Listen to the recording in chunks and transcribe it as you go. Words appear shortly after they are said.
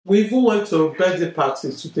We even went to a birthday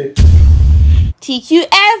party today.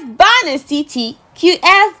 TQF Bonnets,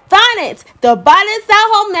 TTQF Bonnets. The bonnets that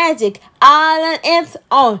hold magic all on its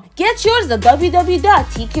own. Get yours at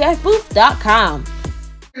www.tqfbooth.com.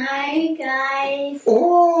 Hi guys.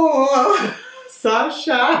 Oh,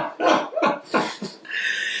 Sasha.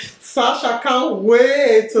 Sasha can't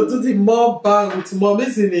wait to do the mukbang with mom,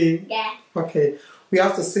 isn't it? Yeah. Okay, we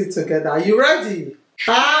have to sit together. Are you ready?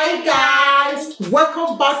 Hi guys,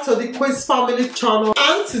 welcome back to the Quiz Family channel,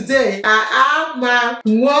 and today I have my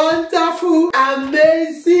wonderful,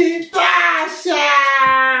 amazing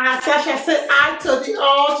Sasha. Sasha, say hi to the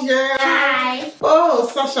audience. Hi. Oh,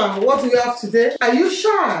 Sasha, what do we have today? Are you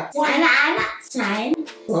sure? I'm not shy.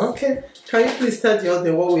 Okay, can you please tell the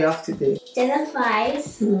audience what we have today? Jollof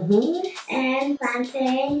rice and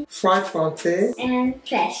plantain Fried plantain and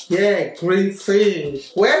fish. Yeah, great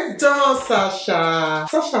fish. Well done, Sasha.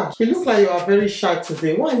 Sasha, you look like you are very shy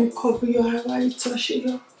today. Why are you covering your hair? Why are you touching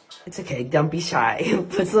your... It's okay, don't be shy.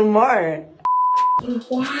 Put some more.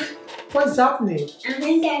 What? What's happening? I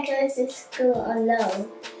think I go to school alone.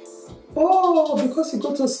 Oh, because you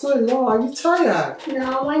go to school alone. Are you tired?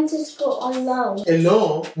 No, I went to school alone.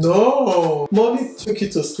 Alone? No. Mommy took you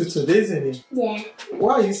to school today, isn't it? Yeah.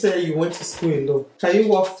 Why are you saying you went to school alone? Can you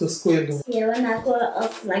walk to school alone? Yeah, when I grew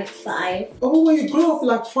up like 5. Oh, when you grew up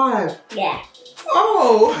like 5? Yeah.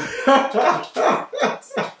 Oh!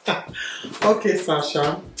 Okay,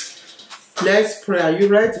 Sasha. Let's pray. Are you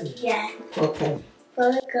ready? Yeah. Okay.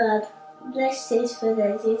 Father God, bless this for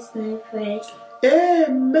the Jesus' pray.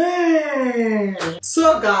 Amen.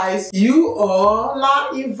 So guys, you all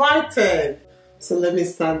are invited. So let me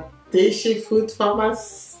start dishing food for my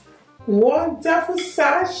wonderful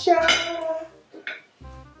Sasha.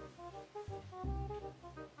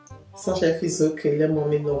 Sasha, if it's okay, let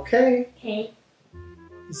mommy know, okay? Okay.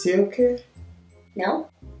 Is it okay? No.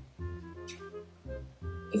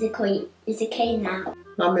 Is it okay now?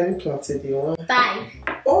 How many plantain do you want? 5.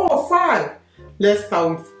 Oh, 5. Let's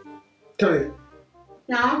start with 3.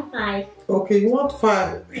 No, 5. Okay, you want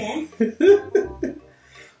 5? Yeah.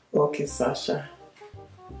 Okay, Sasha.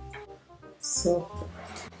 So,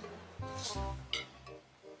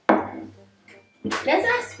 That's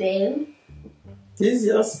a spoon. this is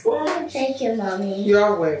your spoon. Thank you, Mommy. You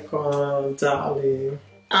are welcome, darling.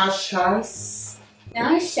 Ashas.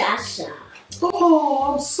 No, Sasha.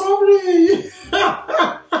 Oh, I'm sorry.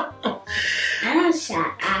 I'm not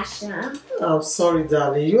Sasha. I'm sorry,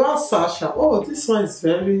 darling. You are Sasha. Oh, this one is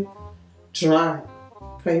very dry.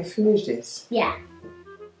 Can you finish this? Yeah.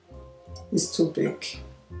 It's too big.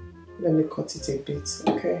 Let me cut it a bit,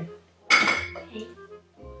 okay? Okay.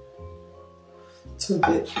 Too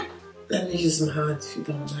big. Let me use my hand if you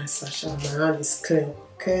don't mind, Sasha. My hand is clean,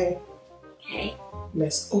 okay? Okay.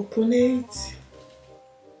 Let's open it.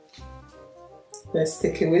 Let's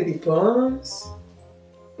take away the bones.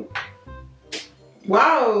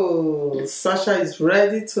 Wow! Sasha is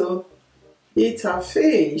ready to eat her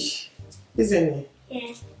fish, isn't he?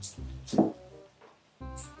 Yeah.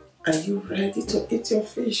 Are you ready to eat your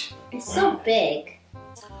fish? It's so big.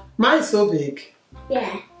 Mine's so big.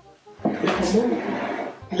 Yeah. Come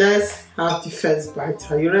on. Let's have the first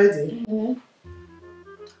bite. Are you ready?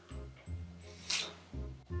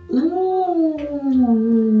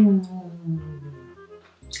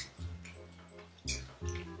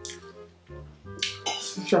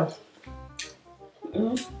 Sasha,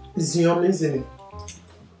 it's yummy, isn't it?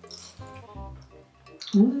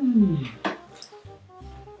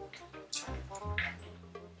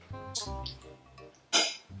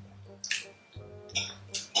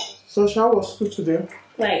 Sasha, how was school today?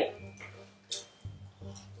 Right.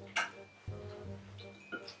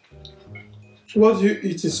 What do you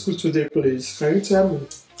eat in school today, please? Can you tell me?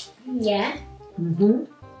 Yeah.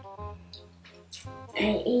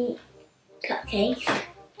 I eat cupcakes.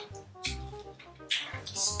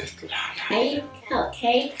 Speak loud. I eat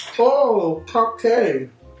cupcakes Oh, cupcake.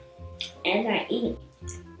 and I eat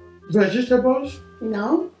Vegetables?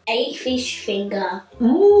 no. I eat fish finger.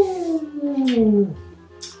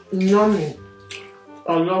 Yummy.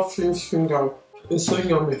 I love fish finger. It's so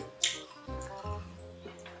yummy.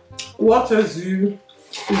 What else do you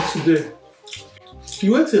eat today?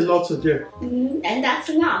 You ate a lot today. And that's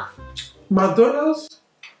enough. McDonald's?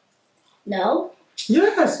 No.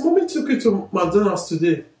 Yes, mommy took you to McDonald's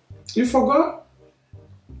today. You forgot?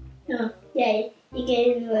 No. Yeah, you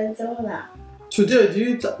gave me a donut. Today, do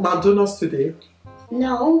you eat McDonald's today?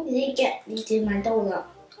 No, you didn't get me to my donut.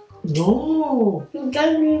 No. You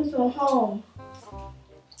got me to home.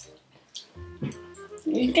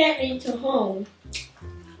 You get me to home.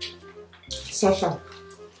 Sasha,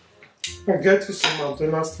 I get you some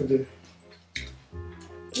McDonald's today.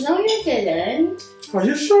 No, you didn't. Are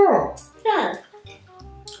you sure? Yeah.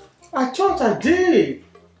 I thought I did.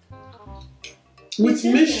 With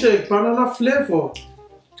milkshake, banana flavor.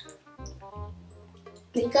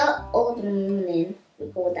 We got all the morning. We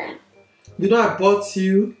go down. You know I bought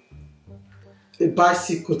you a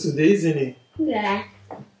bicycle today, isn't it? Yeah.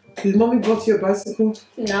 Did mommy bought you a bicycle?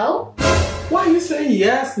 No. Why are you saying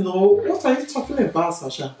yes, no? What are you talking about,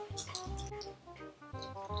 Sasha?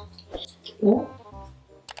 Oh?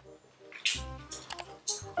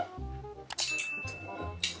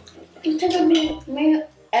 You took me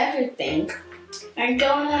everything. And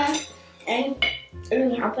donut and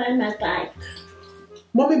hop on my bike.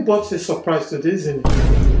 Mommy bought you a surprise today, isn't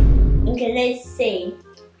it? Okay, let's see.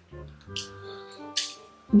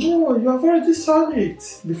 No, you have already saw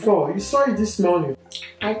it before. You saw it this morning.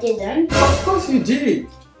 I didn't. Of course you did.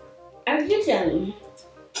 I didn't.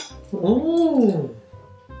 Mm.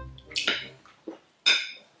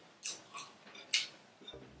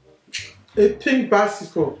 A pink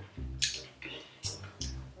bicycle.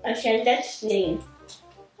 Okay, let's see.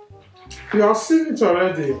 You have seen it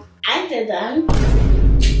already. I didn't.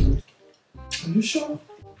 Are you sure?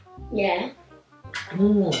 Yeah.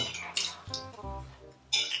 Mm.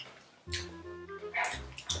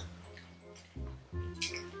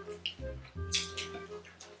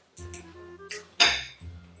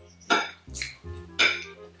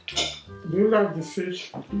 Do you like the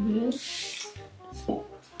fish? Mm-hmm.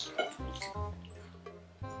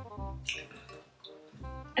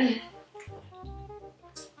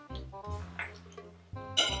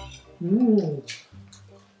 Mm.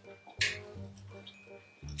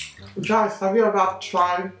 Guys, have you ever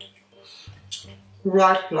tried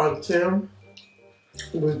fried plantain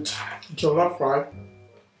with jollof rice?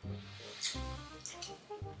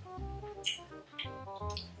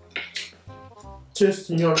 Tastes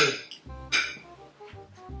yummy.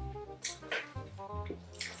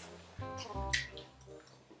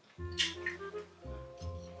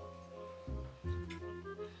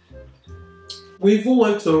 We even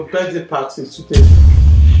went to a birthday party today.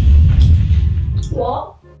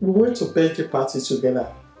 What? We went to a birthday party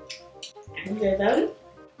together. I didn't.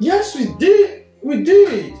 Yes, we did. We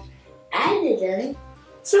did. I didn't.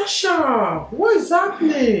 Sasha, what is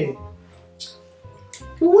happening?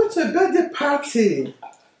 We went to a birthday party.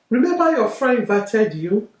 Remember your friend invited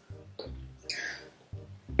you?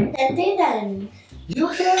 I didn't.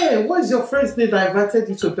 Yeah, what is your friend's name that invited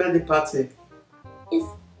you to a birthday party?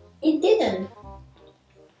 It didn't.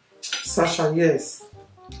 Sasha, yes.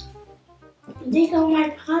 They got my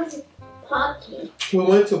party. We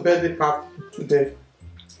went to a birthday party today.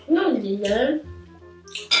 No, they didn't.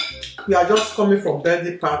 We are just coming from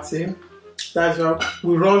birthday party. That's why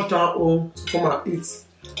we rushed down home to come and eat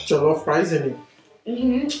jollof rice, isn't it?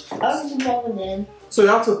 Mm-hmm. I was born then. So you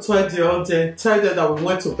have to tell them that we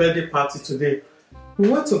went to birthday party today. We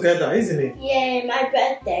went together, isn't it? Yeah, my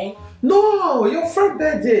birthday. No, your friend's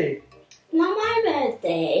birthday. Not my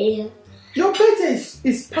birthday. Your birthday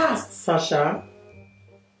is past, Sasha.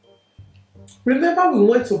 Remember we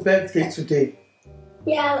went to birthday today.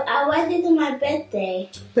 Yeah, I went to my birthday.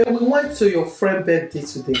 Then we went to your friend's birthday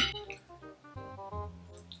today.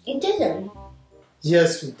 It didn't.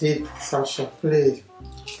 Yes, we did, Sasha. Please.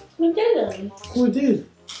 We didn't. We did,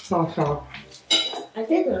 Sasha. I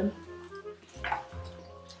didn't.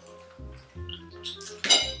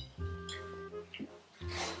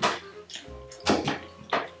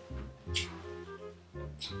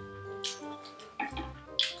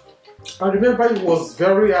 I remember he was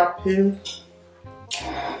very happy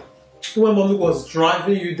when mommy was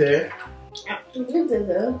driving you there. You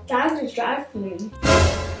didn't. Dad is driving me.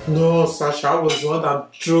 No, Sasha, I was the one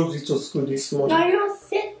that drove you to school this morning. No,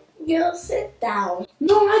 you sit down.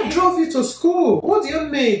 No, I drove you to school. What do you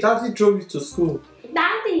mean, Daddy drove you to school?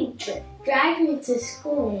 Daddy drive me to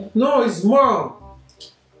school. No, it's mom.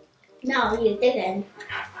 No, you didn't.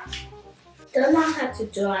 Don't know how to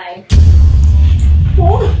drive.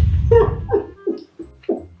 What?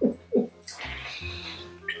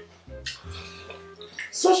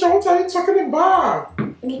 Sasha, what are you talking about?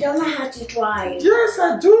 You don't know how to drive. Yes,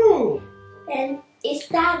 I do. And it's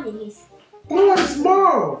Daddy's. No, it's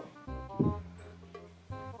mom.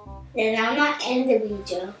 Then I'm not in the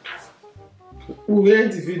video. We'll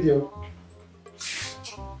end the video.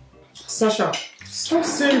 Sasha, stop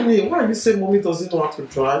saying me. Why are you saying mommy doesn't know how to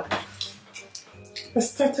drive? I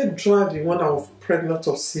started driving when I was pregnant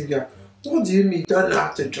of Sylvia. What do you mean you don't know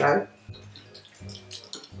how to drive?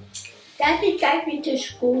 Daddy drive me to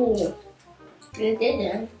school. You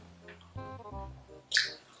didn't.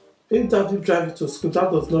 If daddy drive you to school, that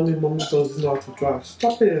does not mean mommy doesn't know how to drive.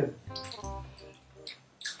 Stop it.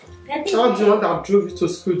 How do you want that drove you to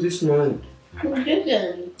school this morning? We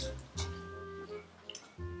didn't.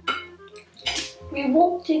 We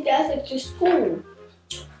walked together to school.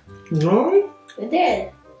 No? We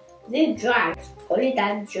did. We didn't drive. Only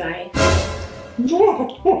dad drive.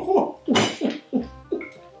 No!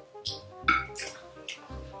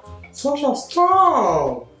 Sasha,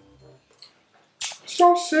 stop!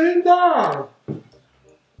 Stop saying that!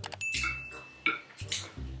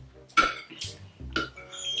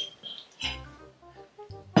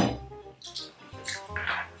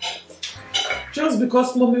 Just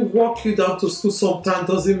because mommy walk you down to school sometimes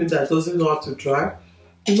doesn't mean that doesn't know how to drive.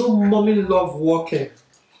 You know, mommy love walking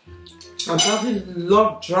and daddy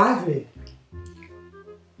love driving.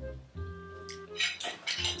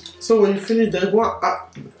 So when you finish, then go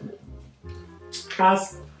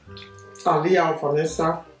ask Aliyah or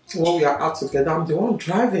Vanessa when we are out together. I'm the one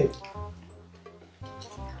driving.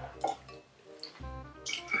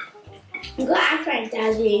 Go ask my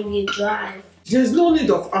daddy if you drive. There's no need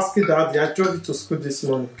of asking daddy. I drove you to school this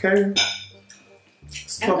morning, okay?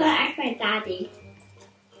 Stop. I'm gonna ask my daddy.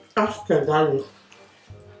 Ask your daddy.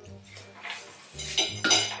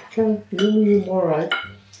 Okay, you alright?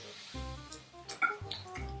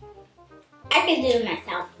 I can do it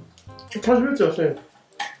myself. You can do it yourself.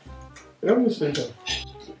 Let me see that.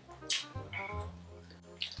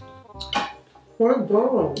 Well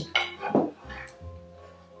done.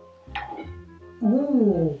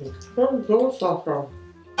 Well done, Sasha.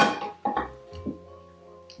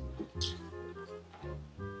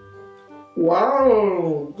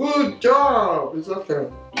 Wow, good job. It's okay.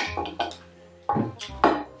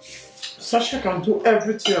 Sasha can do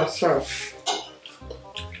everything herself.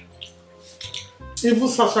 Even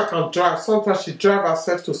Sasha can drive. Sometimes she drives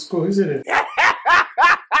herself to school, isn't it?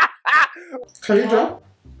 Can you drive?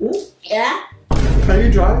 Yeah? Can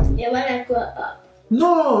you drive? Yeah, when I grow up.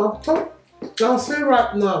 No, I'll say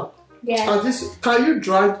right now. Yeah. Can you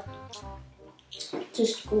drive? To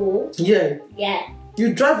school? Yeah. Yeah.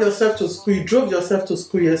 You drive yourself to school. You drove yourself to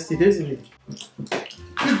school yesterday, isn't it?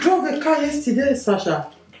 You drove a car yesterday,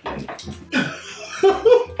 Sasha.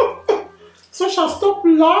 Sasha, stop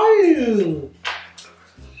lying.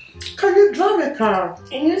 Can you drive a car?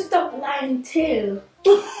 And you stop lying too.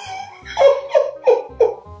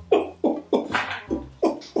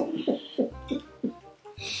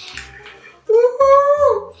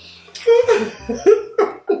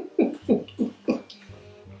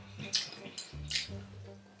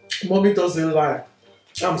 Mommy doesn't lie.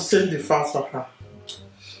 I'm saying the facts of her.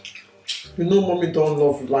 You know mommy don't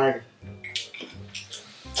love lying.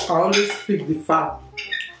 I always speak the fact.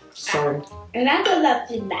 Sorry. And I don't love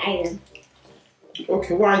to lie.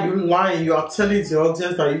 Okay, why are you lying? You are telling the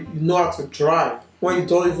audience that you know how to drive when you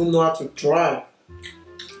don't even know how to drive.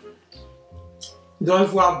 You don't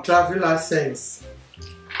even have driving license.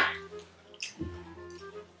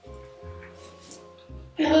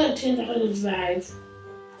 I'm going to teach her how to drive.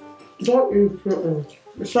 Don't you?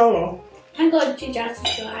 Inshallah. I'm going to teach her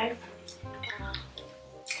to drive.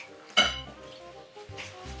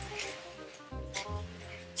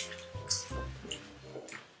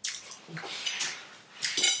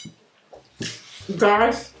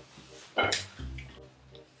 Guys,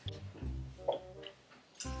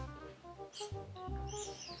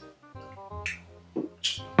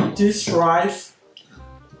 this rice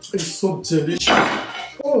is so delicious.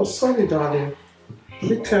 Oh, sorry, darling.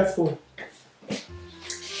 Be careful.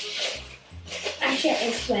 My shirt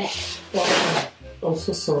is wet. Oh, I'm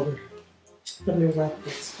so sorry. Let me wipe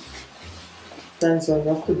it. Guys, you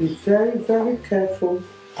have to be very, very careful.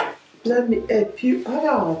 Let me help you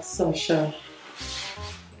out, Sasha.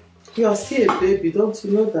 You are still a baby, don't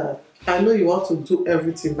you know that? I know you want to do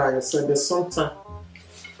everything by yourself, but sometimes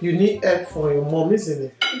you need help from your mom, isn't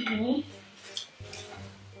it? Mm-hmm.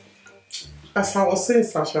 As I was saying,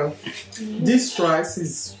 Sasha, this rice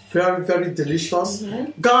is very, very delicious.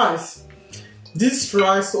 Guys, this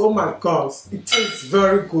rice, oh my God, it tastes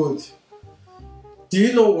very good. Do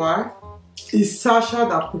you know why? It's Sasha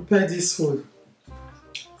that prepared this food.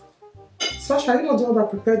 Sasha, are you not the one that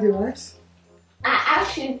prepared the rice? I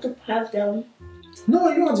actually prepared them. No,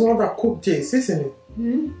 you are the one that cooked this, isn't it?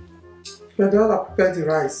 Mm-hmm. You are the one that prepared the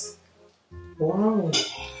rice. Wow.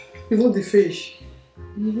 Even the fish.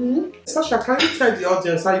 Mm-hmm. Sasha, can you tell the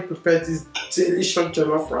audience how you prepared this delicious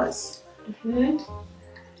jollof rice? Mm-hmm.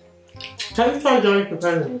 Can you tell them how you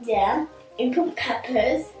prepared it? Yeah. You put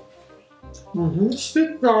peppers.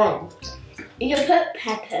 Speak down. You put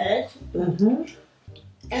peppers. Broccoli.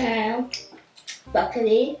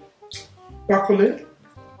 Broccoli. Broccoli.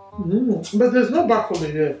 But there's no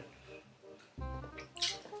broccoli here.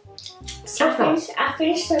 I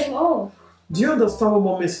finished them all. Do you understand what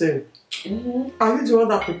Mom is saying? Are you the one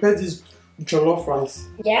that prepared this jollof rice?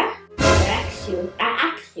 Yeah? I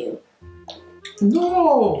asked you.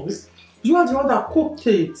 No! You are the one that cooked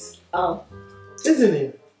it. Oh. Isn't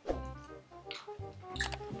it?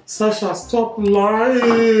 Sasha, stop lying.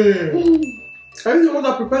 Are you the one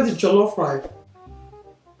that prepared the jollof rice?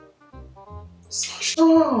 Sasha,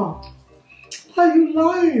 why are you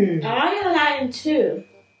lying? Are you lying too?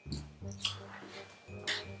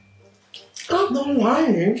 I'm not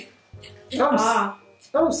lying.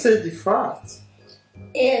 Don't say the fact.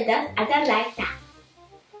 Yeah, I don't like that.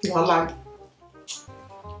 You are like.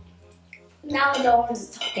 Now I don't want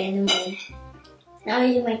to talk anymore. Now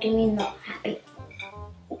you're making me not happy.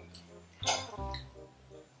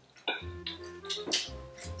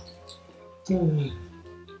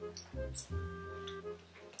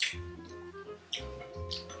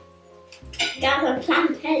 Got a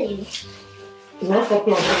plantain. What for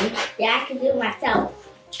plantain? Yeah, I can do it myself.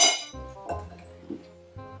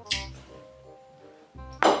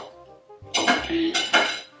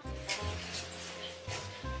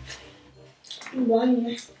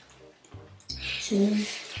 One, two,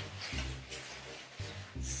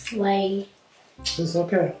 three. It's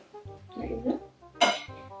okay.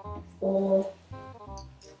 4.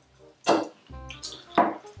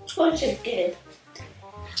 What's it good?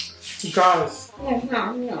 Guys,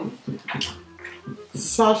 No.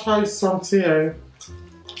 Sasha is something else.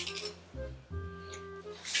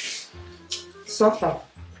 Sasha,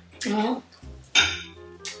 No.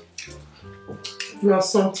 you are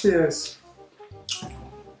something else.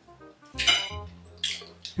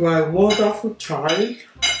 You are a wonderful child.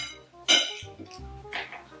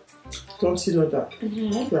 Don't you know that?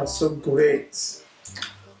 You are so great.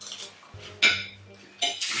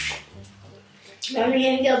 Mommy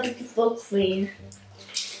and your beautiful queen.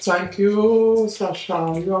 Thank you, Sasha.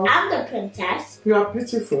 I'm the princess. You are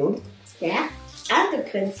beautiful. Yeah, I'm the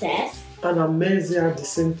princess. And amazing at the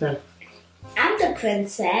same time. I'm the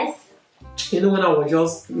princess. You know, when I was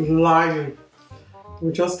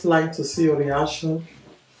just lying to see your reaction.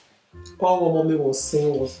 All what Mommy was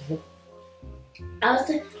saying was. I was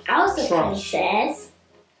the princess.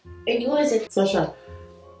 And you was a. Sasha,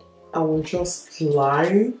 I was just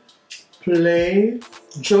lying, playing,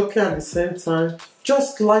 joking at the same time.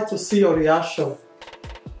 Just like to see your reaction.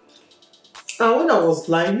 And when I was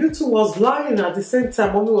lying, you two was lying at the same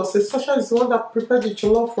time. Mommy was saying, Sasha is the one that prepared the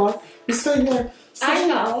jollof rice. You said, yeah. Sasha, I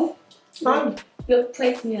know. You're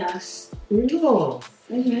pranking us. You know.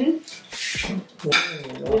 You're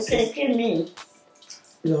taking me.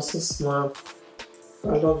 You're so smart.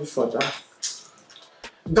 I love you for that.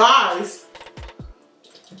 Guys,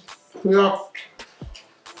 we are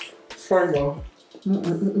sorry, Mom.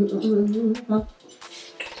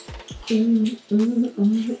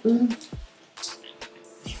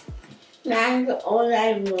 That's all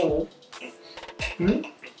I know.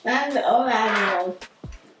 That's all I know.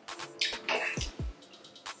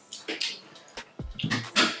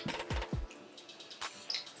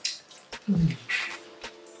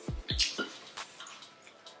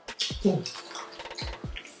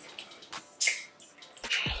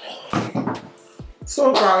 So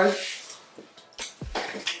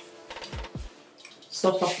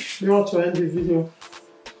guys, you want to end the video?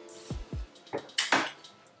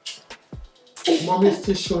 Mommy's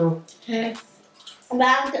still showing. That's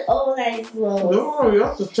all I know. No, you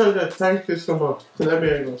have to tell them thank you so much. So let me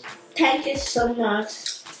go. Thank you so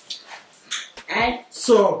much. And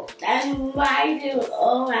why do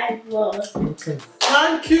all I know? Okay.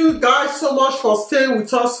 Thank you guys so much for staying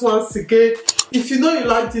with us once again. If you know you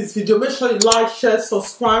like this video, make sure you like, share,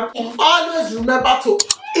 subscribe. Always remember to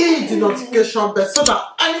hit the notification bell so that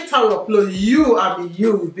anytime we upload, you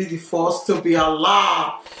will be the first to be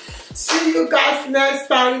alarmed. See you guys next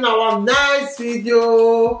time in our next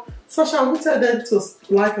video. Sasha, we tell them to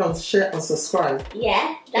like and share and subscribe.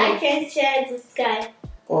 Yeah, like and share, subscribe.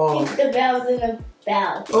 Oh. Hit the bell and the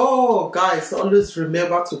bell. Oh, guys, always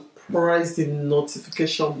remember to press the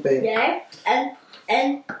notification bell. Yeah, and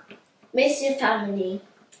miss your family.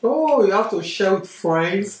 Oh, you have to share with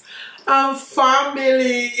friends and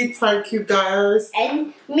family. Thank you, guys.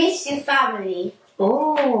 And miss your family.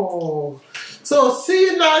 Oh, so see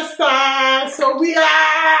you next time. So we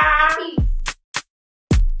are.